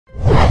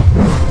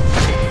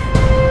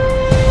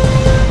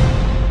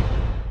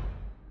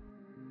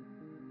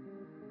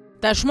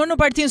Tashmë në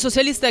Partinë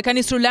Socialiste ka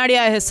nisur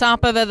larja e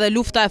hesapeve dhe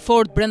lufta e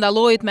fortë brenda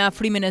llojit me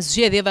afrimin e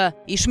zgjedhjeve.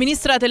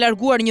 Ish-ministrat e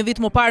larguar një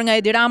vit më parë nga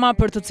Edi Rama,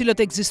 për të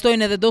cilët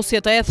ekzistojnë edhe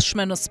dosje të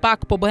edhshme në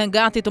SPAK, po bëhen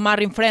gati të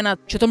marrin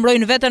frenat që të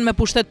mbrojnë veten me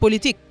pushtet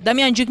politik.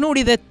 Damian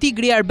Gjiknuri dhe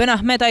Tigri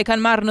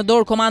kanë marrë në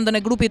dorë komandën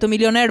e grupit të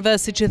milionerëve,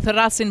 siç i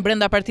thërrasin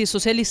brenda Partisë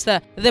Socialiste,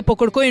 dhe po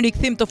kërkojnë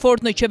rikthim të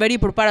fortë në qeveri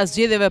përpara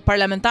zgjedhjeve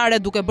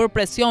parlamentare, duke bërë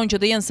presion që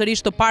të jenë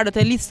sërish të parët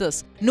e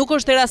listës. Nuk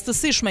është e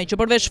rastësishme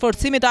që përveç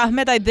forcimit të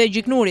Ahmetajt dhe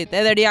Gjiknurit,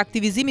 edhe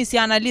aktivizimi si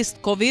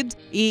analist Covid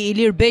i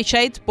Ilir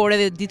Beqajt, por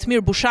edhe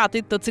Ditmir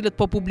Bushatit, të cilët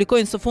po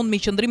publikojnë së fundmi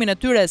qëndrimin e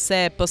tyre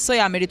se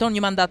PS-ja meriton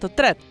një mandat të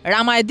tretë.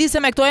 Rama e di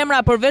se me këto emra,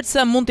 përveç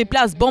se mund t'i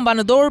plas bomba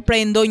në dorë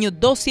prej ndonjë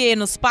dosjeje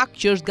në SPAK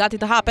që është gati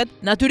të hapet,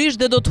 natyrisht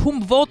dhe do të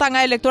humb vota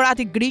nga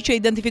elektorati gri që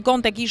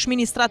identifikon tek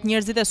ish-ministrat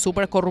njerëzit e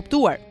super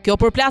korruptuar. Kjo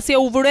përplasje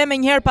u vëre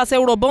menjëherë pas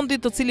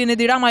eurobondit, të cilin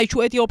Edi Rama i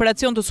quajti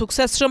operacion të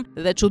suksesshëm,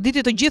 dhe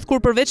çuditi të gjithë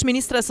kur përveç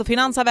ministres së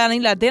financave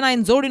Anila Denaj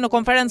nxori në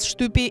konferencë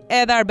shtypi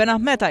edhe Arben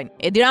Ahmetajn.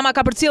 Edi Rama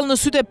ka përcjell në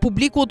sytë e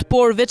publikut,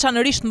 por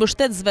veçanërisht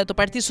mbështetësve të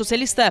Partisë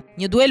Socialiste,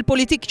 një duel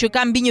politik që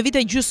ka mbi një vit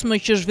e gjysmë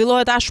që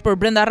zhvillohet ashpër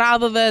brenda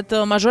radhëve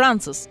të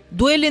mazhorancës.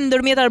 Duelin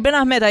ndërmjet Arben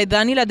Ahmetajt dhe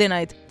Anila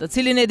Denajt, të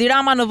cilin Edi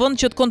Rama në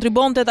vend që të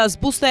kontribonte ta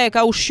zbuste e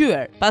ka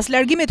ushqyer. Pas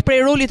largimit prej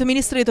rolit të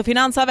ministrit të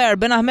financave,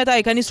 Arben Ahmetaj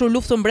ka nisur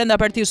luftën brenda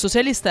Partisë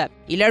Socialiste.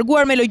 I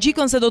larguar me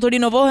logjikën se do të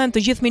rinovohen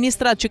të gjithë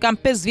ministrat që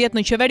kanë 5 vjet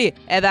në qeveri,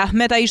 edhe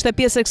Ahmetaj ishte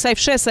pjesë e kësaj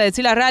fshese, e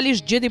cila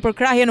realisht gjeti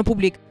përkrahje në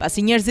publik,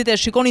 pasi njerëzit e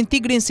shikonin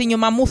Tigrin si një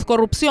mamuth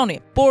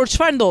korrupsioni. Por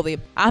çfarë ndodhi?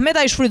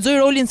 Ahmetaj shfrytëzoi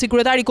rolin si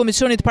kryetari i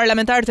Komisionit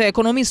Parlamentar të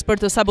Ekonomisë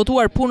për të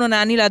sabotuar punën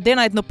e Anila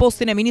Denajt në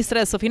postin e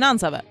ministres së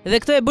financave.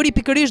 Dhe këtë e bëri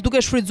pikërisht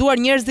duke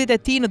shfrytëzuar njerëzit e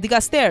tij në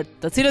dikaster,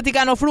 të cilët i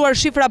kanë ofruar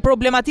shifra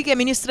problematike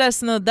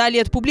ministres në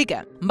daljet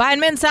publike.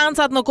 Mbahen mend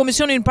seancat në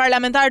Komisionin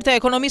Parlamentar të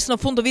Ekonomisë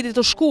në fund të vitit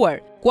të shkuar,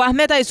 ku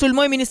Ahmetaj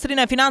sulmoi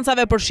Ministrinë e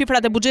Financave për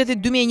shifrat e buxhetit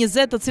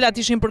 2020, të cilat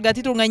ishin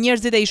përgatitur nga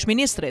njerëzit e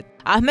ish-ministrit.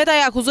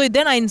 Ahmetaj akuzoi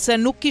Denajin se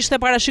nuk kishte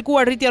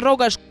parashikuar rritje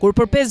rrogash, kur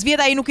për 5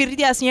 vjet ai nuk i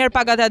rriti asnjëherë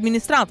pagat e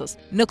administratës.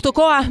 Në këtë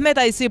kohë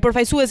Ahmetaj, si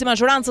përfaqësues i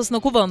mazhorancës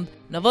në kuvend,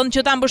 në vend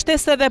që ta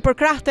mbështeste dhe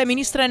përkrahte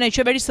ministren e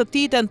qeverisë së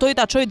tij, tentoi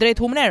ta çojë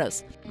drejt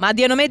humnerës.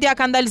 Madje në media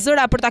ka ndalë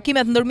zëra për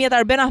takimet ndërmjet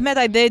Arben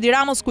Ahmetajt dhe Edi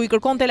Ramës, ku i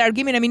kërkonte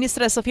largimin e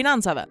ministres së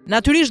financave.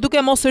 Natyrisht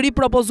duke mos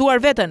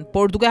ripropozuar veten,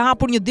 por duke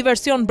hapur një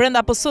diversion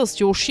brenda PS-s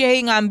që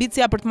ushqehej nga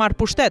ambicia për të marrë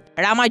pushtet.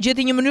 Rama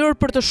gjeti një mënyrë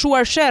për të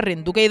shuar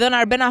sherrin, duke i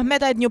dhënë Arben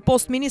Ahmetajt një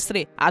post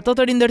ministri, atë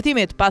të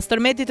rindërtimit, pas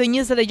tërmetit të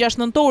 26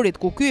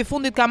 nëntorit, ku ky i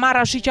fundit ka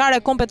marrë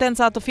ashiqare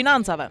kompetenca të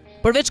financave.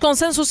 Përveç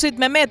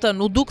konsensusit me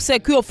Metën, u duk se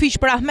ky ofiq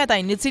për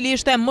Ahmetajn, i cili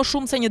ishte më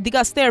shumë se një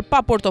dikaster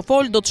pa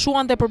portofol, do të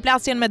shuante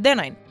përplasjen me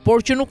Denajn.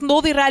 Por që nuk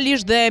ndodhi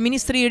realisht dhe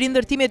ministri i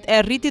rindërtimit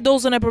e rriti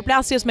dozën e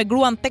përplasjes me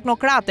gruan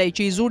teknokrate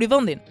që i zuri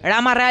vendin.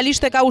 Rama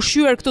realisht e ka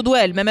ushqyer këtë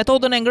duel me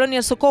metodën e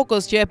ngrënies së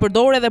kokës që e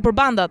përdor edhe për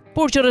bandat,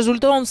 por që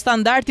rezulton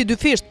standardi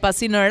dyfisht,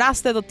 pasi në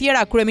raste të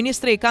tjera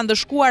kryeministri ka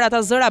ndëshkuar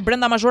ata zëra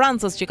brenda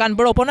mazhorancës që kanë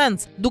bërë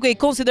oponencë, duke i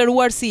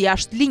konsideruar si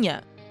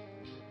jashtëlinje.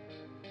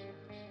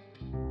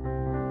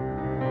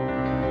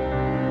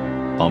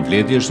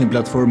 Pamfleti është një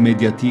platformë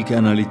mediatike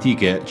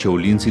analitike që u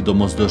lind si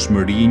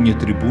domosdoshmëri, një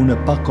tribune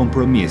pa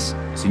kompromis,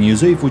 si një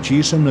zë i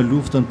fuqishëm në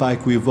luftën pa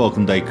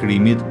ekuivok ndaj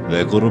krimit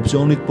dhe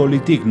korrupsionit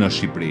politik në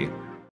Shqipëri.